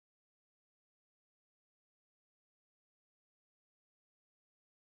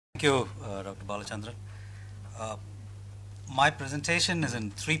Thank you, Dr. Balachandran. My presentation is in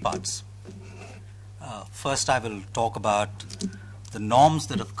three parts. First, I will talk about the norms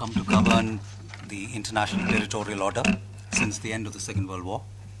that have come to govern the international territorial order since the end of the Second World War.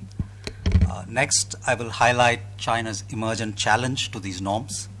 Next, I will highlight China's emergent challenge to these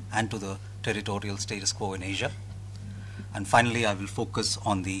norms and to the territorial status quo in Asia. And finally, I will focus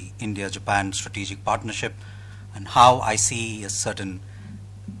on the India-Japan strategic partnership and how I see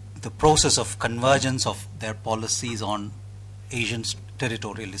the process of convergence of their policies on Asian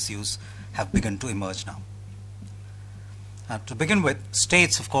territorial issues have begun to emerge now. To begin with,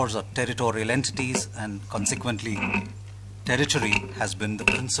 states, of course, are territorial entities, and consequently, territory has been the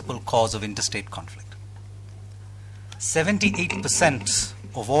principal cause of interstate conflict. 78%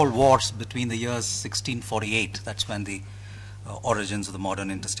 of all wars between the years 1648, that's when the origins of the modern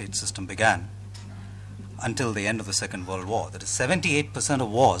interstate system began, until the end of the Second World War. That is, 78%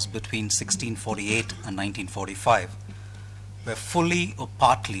 of wars between 1648 and 1945 were fully or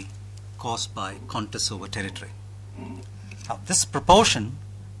partly caused by contests over territory. Now, this proportion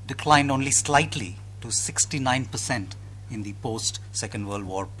declined only slightly to 69% in the post-Second World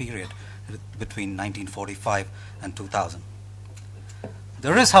War period between 1945 and 2000.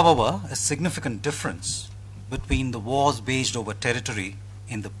 There is, however, a significant difference between the wars waged over territory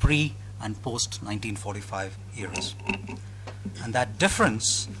in the pre- and post-1945 eras. And that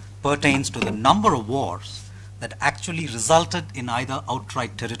difference pertains to the number of wars that actually resulted in either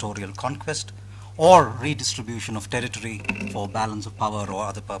outright territorial conquest or redistribution of territory for balance of power or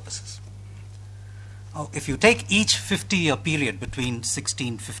other purposes. Now, if you take each 50-year period between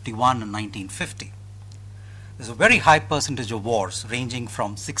 1651 and 1950, there's a very high percentage of wars ranging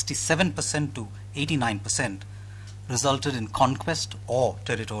from 67% to 89% resulted in conquest or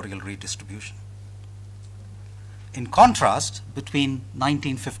territorial redistribution. In contrast, between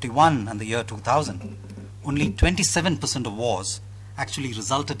 1951 and the year 2000, only 27% of wars actually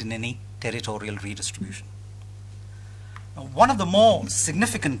resulted in any territorial redistribution. Now, one of the more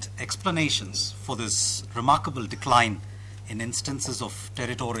significant explanations for this remarkable decline in instances of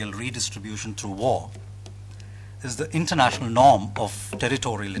territorial redistribution through war is the international norm of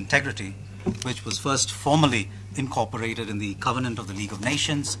territorial integrity, which was first formally incorporated in the Covenant of the League of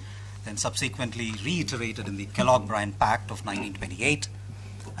Nations, then subsequently reiterated in the Kellogg-Briand Pact of 1928,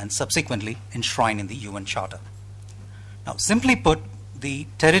 and subsequently enshrined in the UN Charter. Now, simply put, the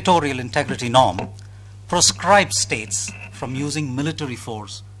territorial integrity norm proscribes states from using military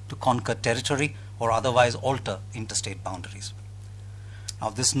force to conquer territory or otherwise alter interstate boundaries.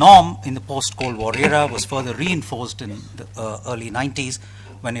 Now, this norm in the post-Cold War era was further reinforced in the early 90s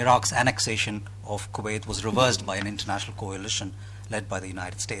when Iraq's annexation of Kuwait was reversed by an international coalition led by the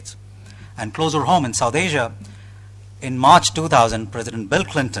United States. And closer home in South Asia, in March 2000, President Bill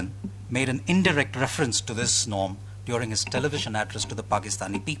Clinton made an indirect reference to this norm during his television address to the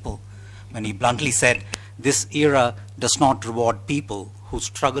Pakistani people when he bluntly said, "This era does not reward people who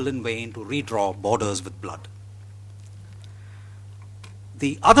struggle in vain to redraw borders with blood."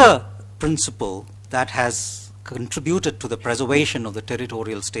 The other principle that has contributed to the preservation of the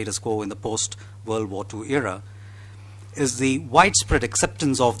territorial status quo in the post-World War II era is the widespread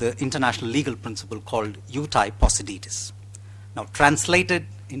acceptance of the international legal principle called uti possidetis. Now, translated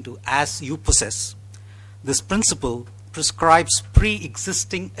into as you possess, this principle prescribes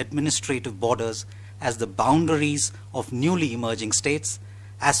pre-existing administrative borders as the boundaries of newly emerging states,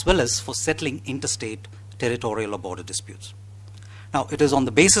 as well as for settling interstate territorial or border disputes. Now, it is on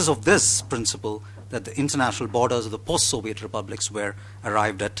the basis of this principle that the international borders of the post-Soviet republics were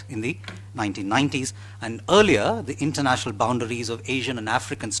arrived at in the 1990s, and earlier the international boundaries of Asian and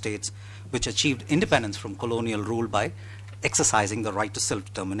African states which achieved independence from colonial rule by exercising the right to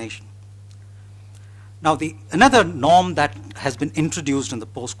self-determination. Now, another norm that has been introduced in the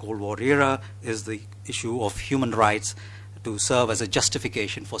post-Cold War era is the issue of human rights to serve as a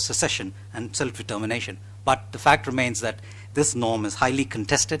justification for secession and self-determination. But the fact remains that this norm is highly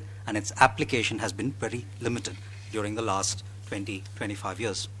contested and its application has been very limited during the last 20-25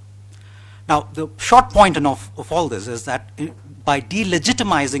 years. Now, the short point of all this is that by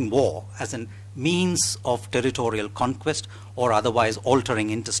delegitimizing war as a means of territorial conquest or otherwise altering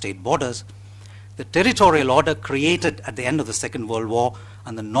interstate borders, the territorial order created at the end of the Second World War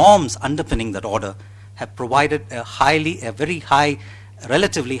and the norms underpinning that order have provided a very high,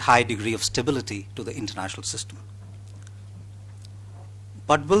 relatively high degree of stability to the international system.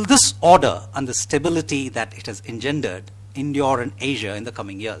 But will this order and the stability that it has engendered endure in Asia in the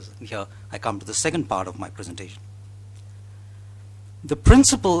coming years? And here I come to the second part of my presentation. The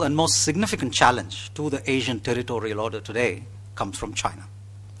principal and most significant challenge to the Asian territorial order today comes from China.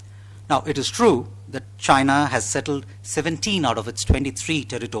 Now, it is true that China has settled 17 out of its 23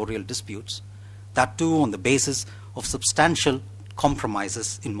 territorial disputes, that too on the basis of substantial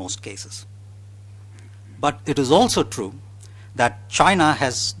compromises in most cases. But it is also true that China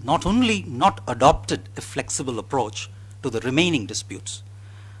has not only not adopted a flexible approach to the remaining disputes,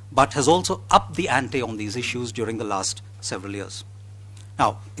 but has also upped the ante on these issues during the last several years.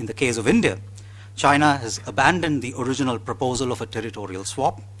 Now, in the case of India, China has abandoned the original proposal of a territorial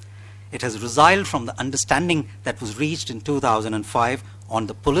swap. It has resiled from the understanding that was reached in 2005 on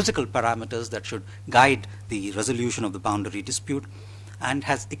the political parameters that should guide the resolution of the boundary dispute, and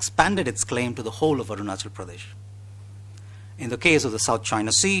has expanded its claim to the whole of Arunachal Pradesh. In the case of the South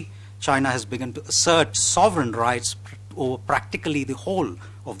China Sea, China has begun to assert sovereign rights over practically the whole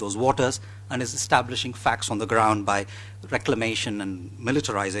of those waters and is establishing facts on the ground by reclamation and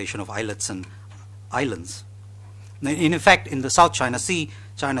militarization of islets and islands. In effect, in the South China Sea,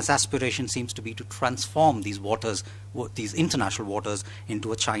 China's aspiration seems to be to transform these waters, these international waters,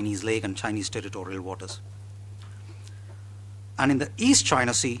 into a Chinese lake and Chinese territorial waters. And in the East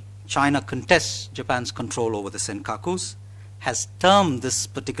China Sea, China contests Japan's control over the Senkakus, has termed this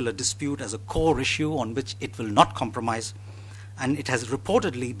particular dispute as a core issue on which it will not compromise, and it has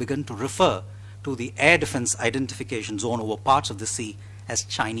reportedly begun to refer to the air defense identification zone over parts of the sea as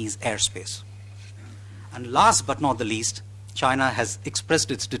Chinese airspace. And last but not the least, China has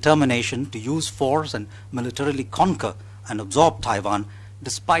expressed its determination to use force and militarily conquer and absorb Taiwan,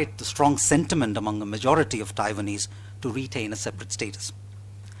 despite the strong sentiment among the majority of Taiwanese to retain a separate status.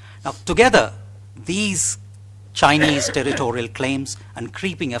 Now, together, these Chinese territorial claims and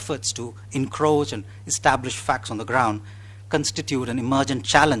creeping efforts to encroach and establish facts on the ground constitute an emergent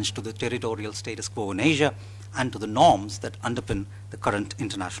challenge to the territorial status quo in Asia and to the norms that underpin the current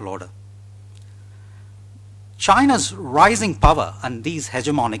international order. China's rising power and these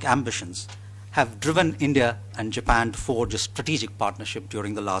hegemonic ambitions have driven India and Japan to forge a strategic partnership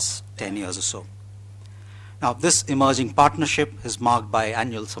during the last 10 years or so. Now, this emerging partnership is marked by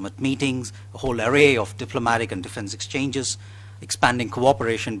annual summit meetings, a whole array of diplomatic and defense exchanges, expanding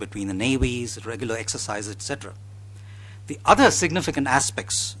cooperation between the navies, regular exercises, etc. The other significant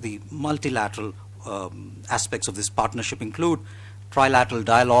aspects, the multilateral aspects of this partnership include trilateral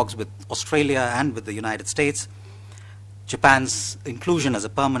dialogues with Australia and with the United States, Japan's inclusion as a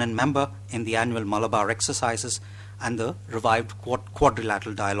permanent member in the annual Malabar exercises, and the revived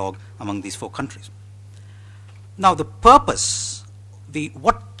quadrilateral dialogue among these four countries. Now, the purpose,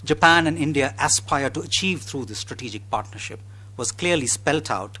 what Japan and India aspire to achieve through this strategic partnership was clearly spelt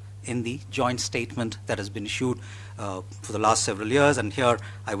out in the joint statement that has been issued for the last several years. And here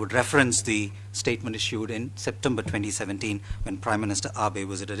I would reference the statement issued in September 2017 when Prime Minister Abe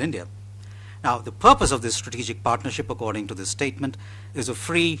visited India. Now, the purpose of this strategic partnership, according to this statement, is a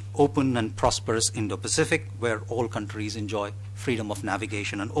free, open, and prosperous Indo-Pacific where all countries enjoy freedom of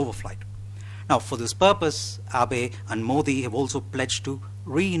navigation and overflight. Now, for this purpose, Abe and Modi have also pledged to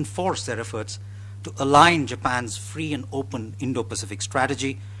reinforce their efforts to align Japan's free and open Indo-Pacific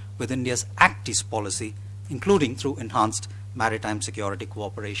strategy with India's Act East policy, including through enhanced maritime security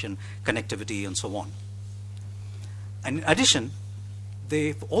cooperation, connectivity, and so on. And in addition,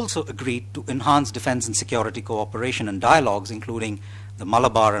 they've also agreed to enhance defense and security cooperation and dialogues, including the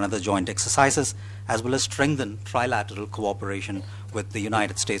Malabar and other joint exercises, as well as strengthen trilateral cooperation with the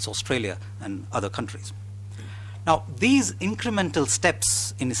United States, Australia, and other countries. Now, these incremental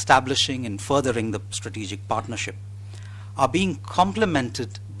steps in establishing and furthering the strategic partnership are being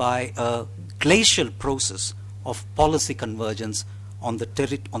complemented by a glacial process of policy convergence on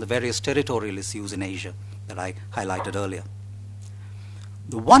the various territorial issues in Asia that I highlighted earlier.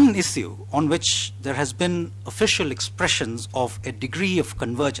 The one issue on which there has been official expressions of a degree of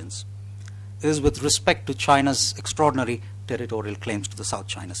convergence is with respect to China's extraordinary territorial claims to the South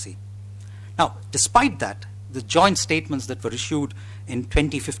China Sea. Now, despite that, the joint statements that were issued in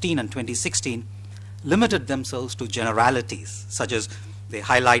 2015 and 2016 limited themselves to generalities, such as they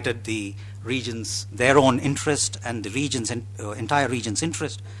highlighted the region's, their own interest and the region's, entire region's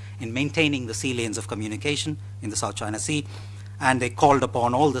interest in maintaining the sea lanes of communication in the South China Sea, and they called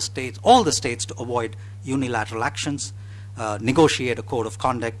upon all the states to avoid unilateral actions, negotiate a code of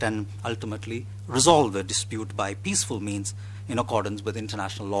conduct, and ultimately resolve the dispute by peaceful means in accordance with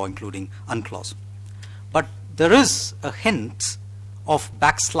international law, including UNCLOS. But there is a hint of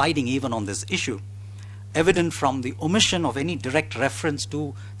backsliding even on this issue, evident from the omission of any direct reference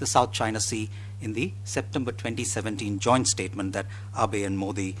to the South China Sea in the September 2017 joint statement that Abe and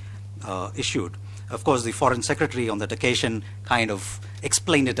Modi issued. Of course, the Foreign Secretary on that occasion kind of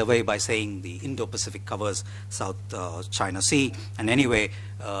explained it away by saying the Indo-Pacific covers South China Sea, and anyway,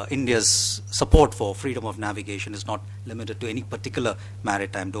 India's support for freedom of navigation is not limited to any particular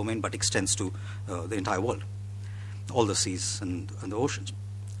maritime domain, but extends to the entire world, all the seas and the oceans.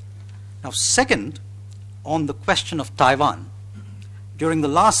 Now, second, on the question of Taiwan, during the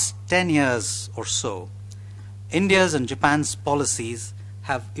last 10 years or so, India's and Japan's policies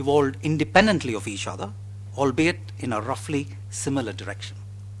have evolved independently of each other, albeit in a roughly similar direction.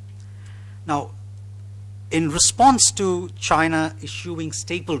 Now, in response to China issuing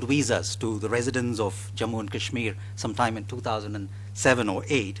stapled visas to the residents of Jammu and Kashmir sometime in 2007 or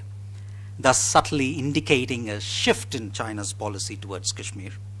 8, thus subtly indicating a shift in China's policy towards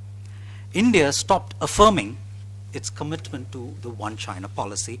Kashmir, India stopped affirming its commitment to the One China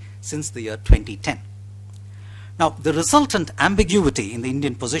policy since the year 2010. Now, the resultant ambiguity in the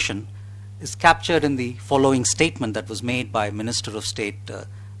Indian position is captured in the following statement that was made by Minister of State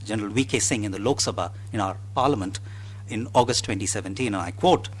General V.K. Singh in the Lok Sabha in our Parliament in August 2017, and I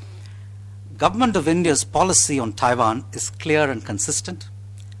quote, "Government of India's policy on Taiwan is clear and consistent.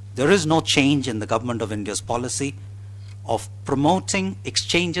 There is no change in the Government of India's policy of promoting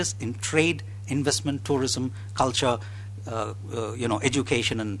exchanges in trade, investment, tourism, culture,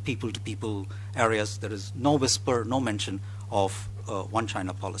 education and people-to-people areas. There is no whisper, no mention of One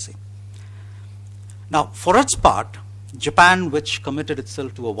China policy." Now, for its part, Japan, which committed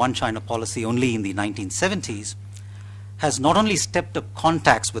itself to a One China policy only in the 1970s, has not only stepped up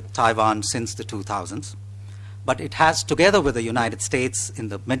contacts with Taiwan since the 2000s, but it has, together with the United States in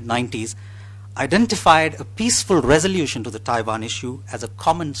the mid-90s, identified a peaceful resolution to the Taiwan issue as a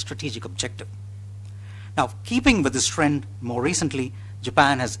common strategic objective. Now, keeping with this trend, more recently,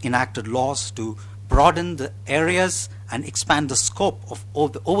 Japan has enacted laws to broaden the areas and expand the scope of all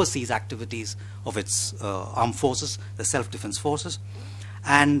the overseas activities of its armed forces, the self-defense forces.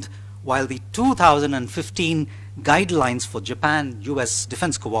 And while the 2015 guidelines for Japan-US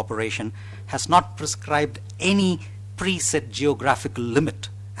defense cooperation has not prescribed any preset geographical limit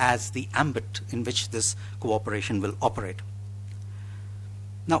as the ambit in which this cooperation will operate.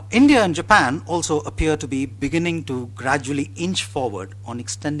 Now, India and Japan also appear to be beginning to gradually inch forward on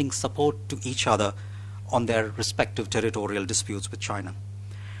extending support to each other on their respective territorial disputes with China.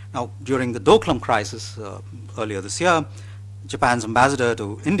 Now, during the Doklam crisis earlier this year, Japan's ambassador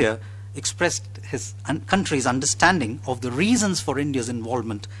to India expressed his country's understanding of the reasons for India's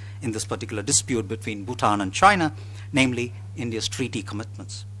involvement in this particular dispute between Bhutan and China, namely India's treaty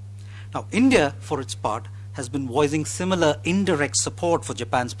commitments. Now, India, for its part, has been voicing similar indirect support for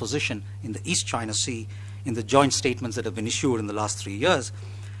Japan's position in the East China Sea in the joint statements that have been issued in the last 3 years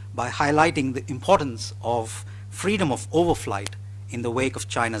by highlighting the importance of freedom of overflight in the wake of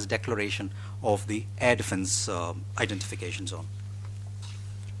China's declaration of the air defense identification zone.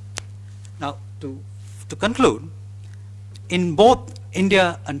 Now, to conclude, in both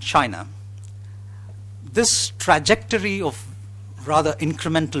India and China, this trajectory of rather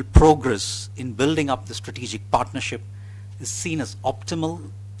incremental progress in building up the strategic partnership is seen as optimal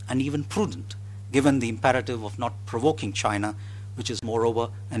and even prudent, given the imperative of not provoking China, which is moreover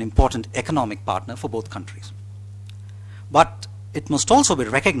an important economic partner for both countries. But it must also be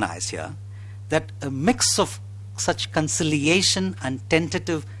recognized here that a mix of such conciliation and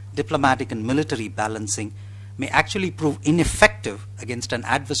tentative diplomatic and military balancing may actually prove ineffective against an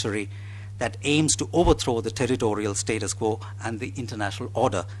adversary that aims to overthrow the territorial status quo and the international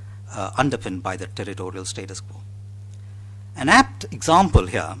order underpinned by the territorial status quo. An apt example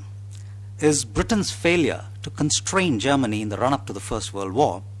here is Britain's failure to constrain Germany in the run-up to the First World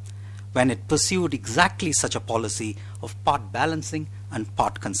War, when it pursued exactly such a policy of part balancing and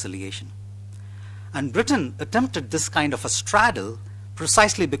part conciliation. And Britain attempted this kind of a straddle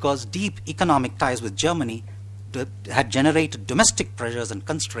precisely because deep economic ties with Germany had generated domestic pressures and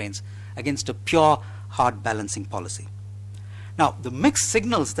constraints against a pure hard balancing policy. Now, the mixed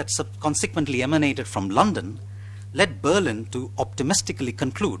signals that consequently emanated from London led Berlin to optimistically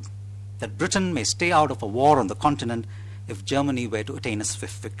conclude that Britain may stay out of a war on the continent if Germany were to attain a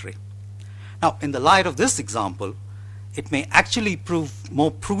swift victory. Now, in the light of this example, it may actually prove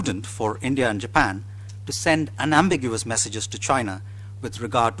more prudent for India and Japan to send unambiguous messages to China with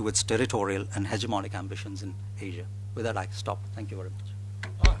regard to its territorial and hegemonic ambitions in Asia. With that, I stop. Thank you very much.